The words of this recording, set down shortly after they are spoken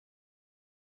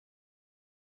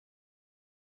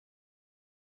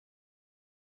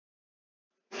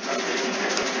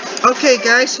Okay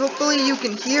guys, hopefully you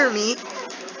can hear me.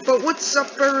 But what's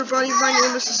up everybody, my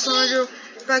name is Sandro,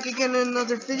 back again in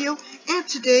another video. And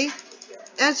today,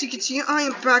 as you can see, I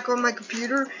am back on my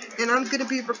computer, and I'm going to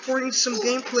be recording some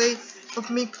gameplay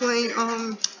of me playing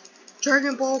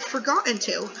Dragon Ball Forgotten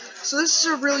Tale. So this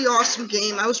is a really awesome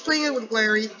game. I was playing it with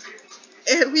Larry,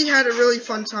 and we had a really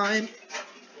fun time.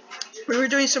 We were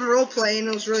doing some roleplay, and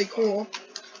it was really cool.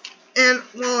 And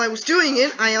while I was doing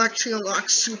it, I actually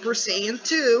unlocked Super Saiyan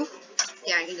 2.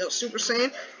 Yeah, I can go Super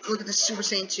Saiyan. Look at this Super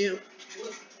Saiyan 2.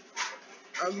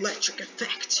 Electric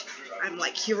effect. I'm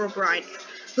like Herobrine.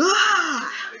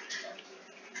 Ah!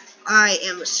 I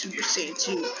am a Super Saiyan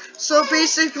 2. So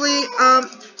basically,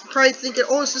 probably thinking,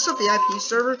 oh, is this a VIP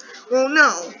server? Well,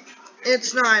 no,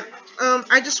 it's not.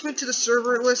 I just went to the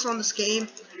server list on this game,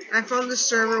 and I found this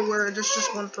server where there's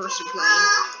just one person playing,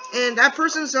 and that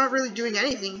person's not really doing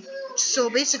anything. So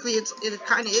basically, it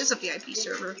kind of is a VIP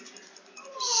server.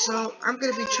 So I'm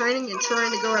gonna be training and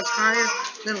trying to go as higher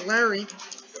than Larry,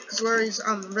 because Larry's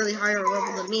really higher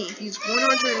level than me. He's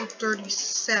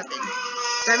 137.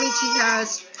 That means he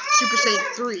has Super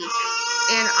Saiyan 3,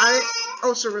 and I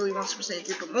also really want Super Saiyan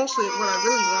 3, but mostly what I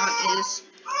really want is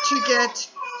to get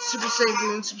Super Saiyan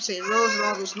Blue and Super Saiyan Rose and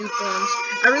all those new forms.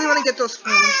 I really want to get those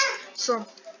forms. So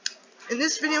in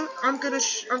this video, I'm gonna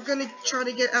try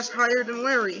to get as higher than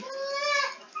Larry.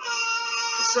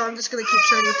 So I'm just gonna keep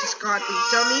training with this godly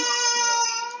dummy.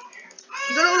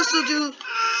 I'm gonna also do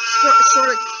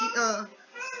short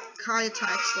Kai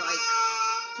attacks like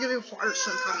giving Fire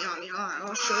Sun Kamehameha.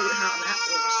 I'll show you how that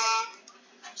works.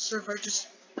 So if I just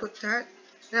put that,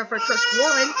 now if I press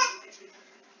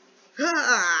 1,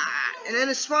 and then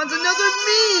it spawns another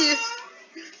me!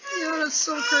 Yeah, that's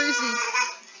so crazy.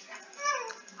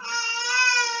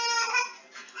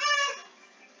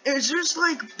 There's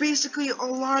like basically a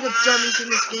lot of dummies in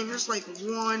this game. There's like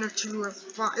 1 or 2 or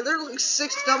 5. There are like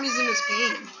 6 dummies in this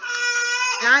game.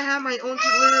 And I have my own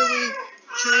to literally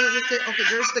train with it. Okay,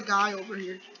 there's the guy over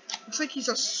here. Looks like he's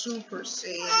a Super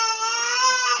Saiyan.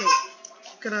 Okay,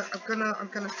 I'm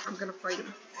gonna fight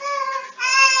him.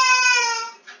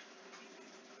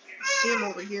 See him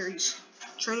over here. He's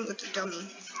training with the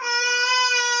dummy.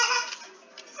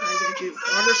 I'm gonna do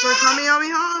Fire Sun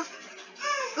Kamehameha.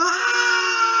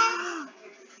 Ah!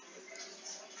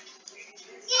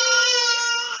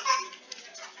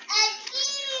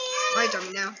 My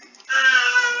dummy now.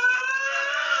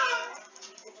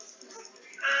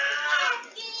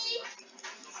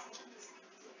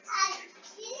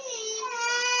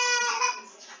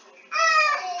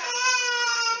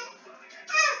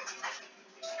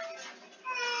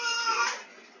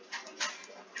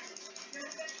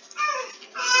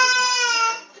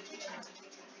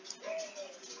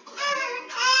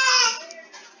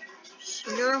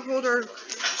 We gotta hold our.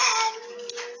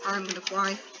 I'm gonna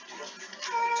fly.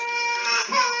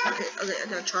 Okay, I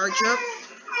gotta charge up.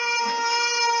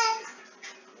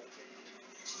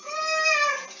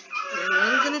 And what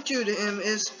I'm gonna do to him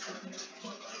is.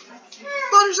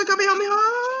 Fire Sun Kamehameha!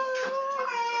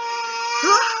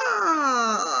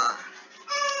 Ah!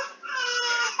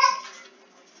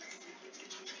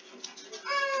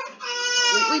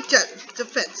 Completely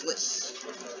defenseless.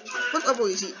 What level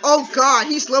is he? Oh god,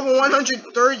 he's level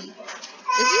 130. Is he?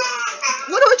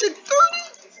 130?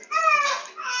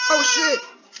 Oh shit.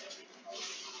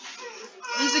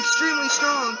 He's extremely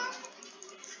strong.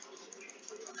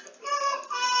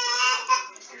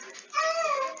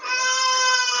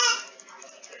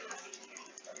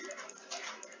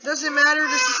 Doesn't matter,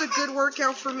 this is a good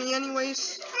workout for me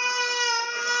anyways.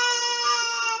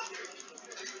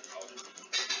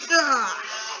 Ah.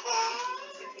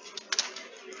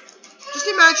 Just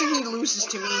imagine he loses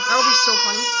to me. That would be so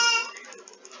funny.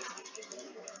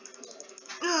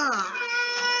 Ah.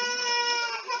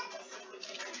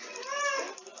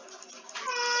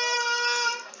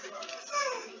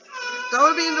 That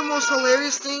would be the most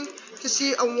hilarious thing, to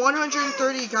see a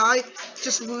 130 guy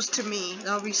just lose to me.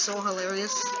 That would be so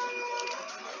hilarious.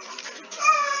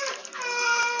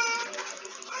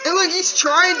 And look, he's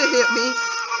trying to hit me.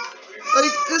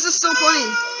 Like, this is so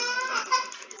funny.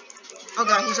 Oh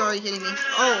god, he's already hitting me.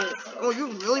 Oh, you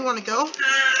really want to go?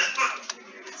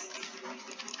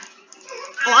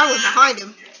 Oh, I was behind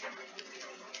him.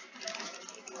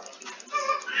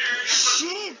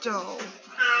 Shit, though.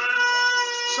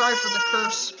 Sorry for the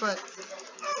curse, but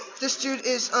this dude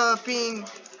is being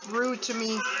rude to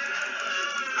me.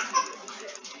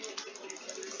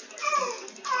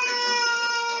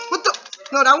 What the?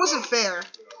 No, that wasn't fair.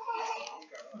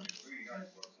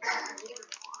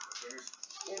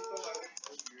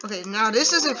 Okay, now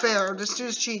this isn't fair. This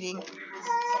dude's cheating.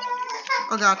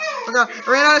 Oh god, I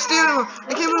ran out of stamina.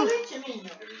 I can't move.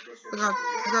 Oh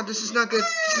god, this is not good.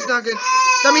 This is not good.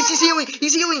 That means he's healing.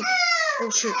 He's healing. Oh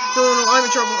shit. No, I'm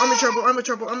in trouble. I'm in trouble. I'm in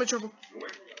trouble. I'm in trouble.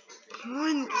 Come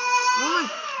on. Come on.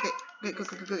 Okay,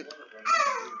 good.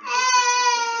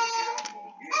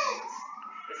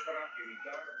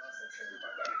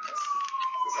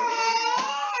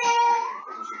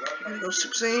 Here we go,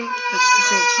 Super Saiyan. That's Super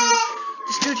Saiyan 2.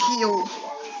 This dude healed.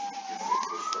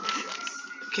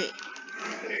 Okay,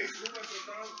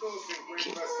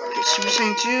 Super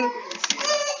Saiyan 2.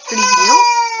 Did he heal?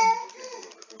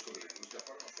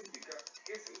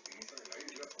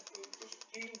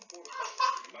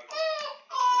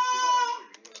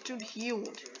 This dude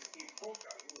healed.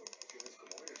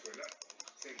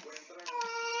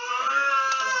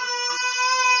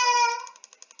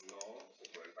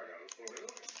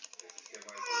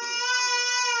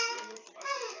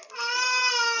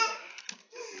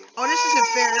 Oh, this isn't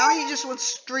fair. Now he just went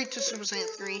straight to Super Saiyan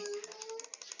 3.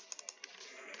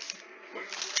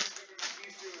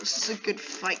 This is a good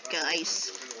fight,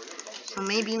 guys. So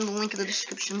maybe in the link in the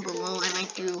description below,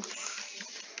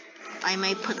 I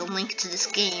might put a link to this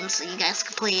game so you guys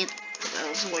can play it. That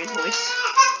was a weird voice.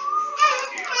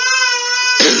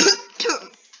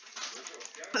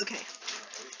 Okay.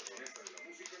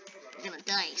 I'm gonna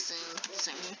die soon.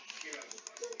 Die.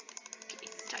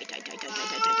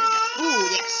 Ooh,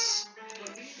 yes.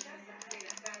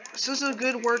 This is a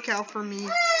good workout for me.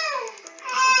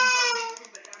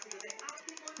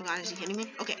 Oh god, is he hitting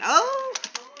me? Okay, oh!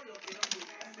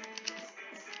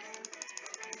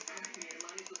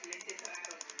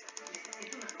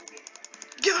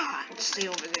 God, stay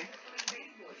over there.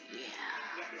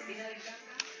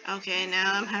 Yeah. Okay,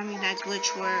 now I'm having that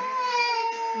glitch where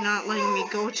not letting me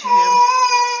go to him.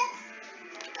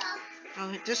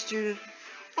 Okay, this dude.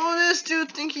 Oh, this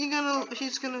dude think he's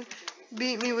gonna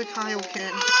beat me with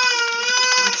Kaioken.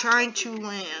 I'm trying to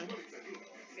land.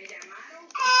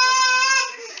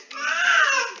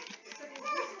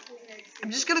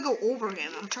 I'm just gonna go over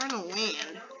him. I'm trying to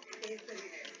land.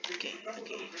 Okay.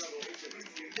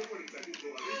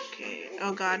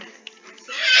 Oh god.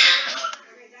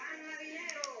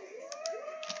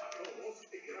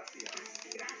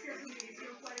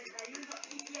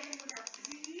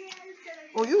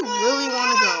 Oh, you really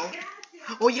want to go?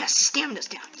 Oh yes, stamina's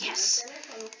down. Yes.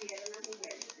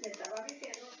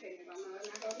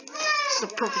 It's the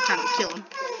perfect time to kill him.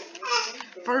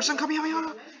 First one coming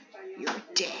out. You're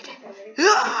dead.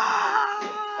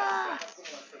 Ah!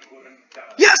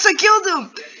 Yes, I killed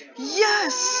him.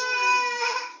 Yes.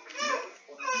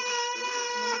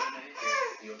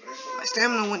 My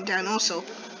stamina went down also.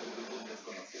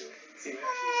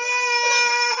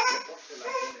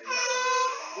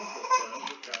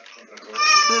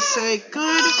 Let's say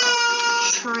good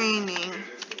training.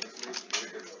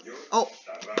 Oh,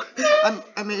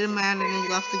 I made him mad and he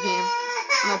left the game.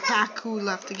 No, Paku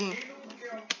left the game.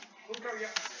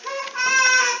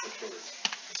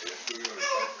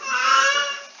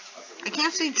 I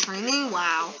can't say training.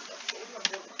 Wow.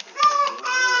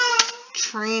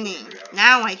 Training.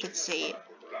 Now I can say it.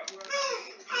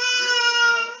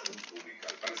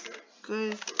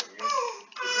 Good.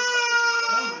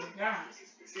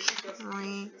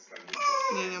 Training.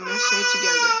 I'm gonna say it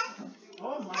together.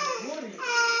 Oh my goodness.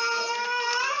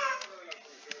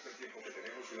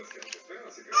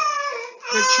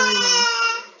 Good training.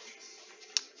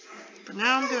 But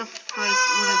now I'm gonna fight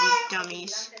one of these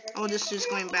dummies. Oh, this dude's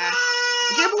going back.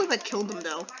 I can't believe I killed him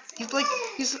though. He's a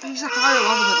higher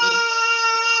level than me.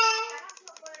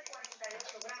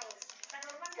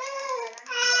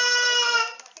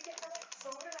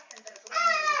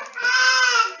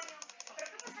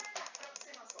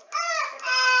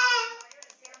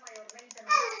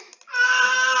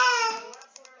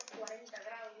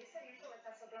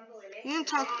 He didn't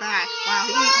talk back. Wow,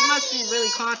 he must be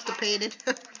really constipated.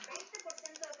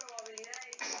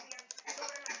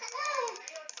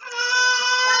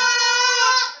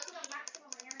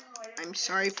 I'm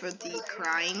sorry for the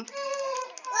crying.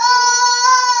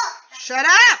 Shut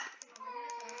up!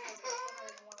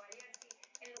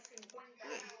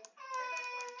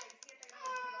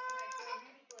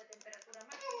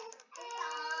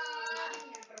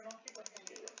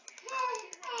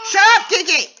 Shut up,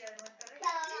 Kiki!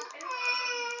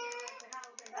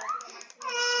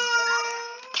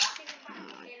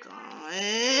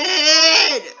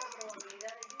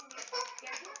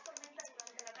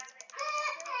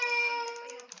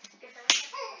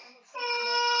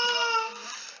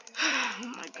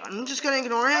 I'm just gonna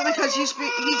ignore him because he's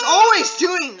always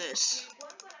doing this.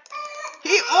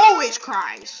 He always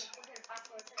cries.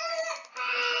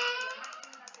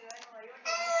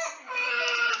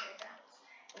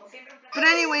 But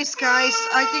anyways, guys,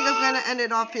 I think I'm gonna end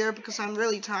it off here because I'm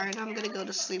really tired. I'm gonna go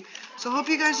to sleep. So hope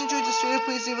you guys enjoyed this video.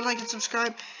 Please leave a like and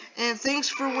subscribe. And thanks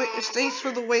for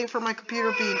the wait for my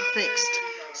computer being fixed.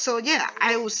 So yeah,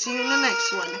 I will see you in the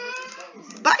next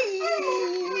one.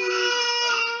 Bye.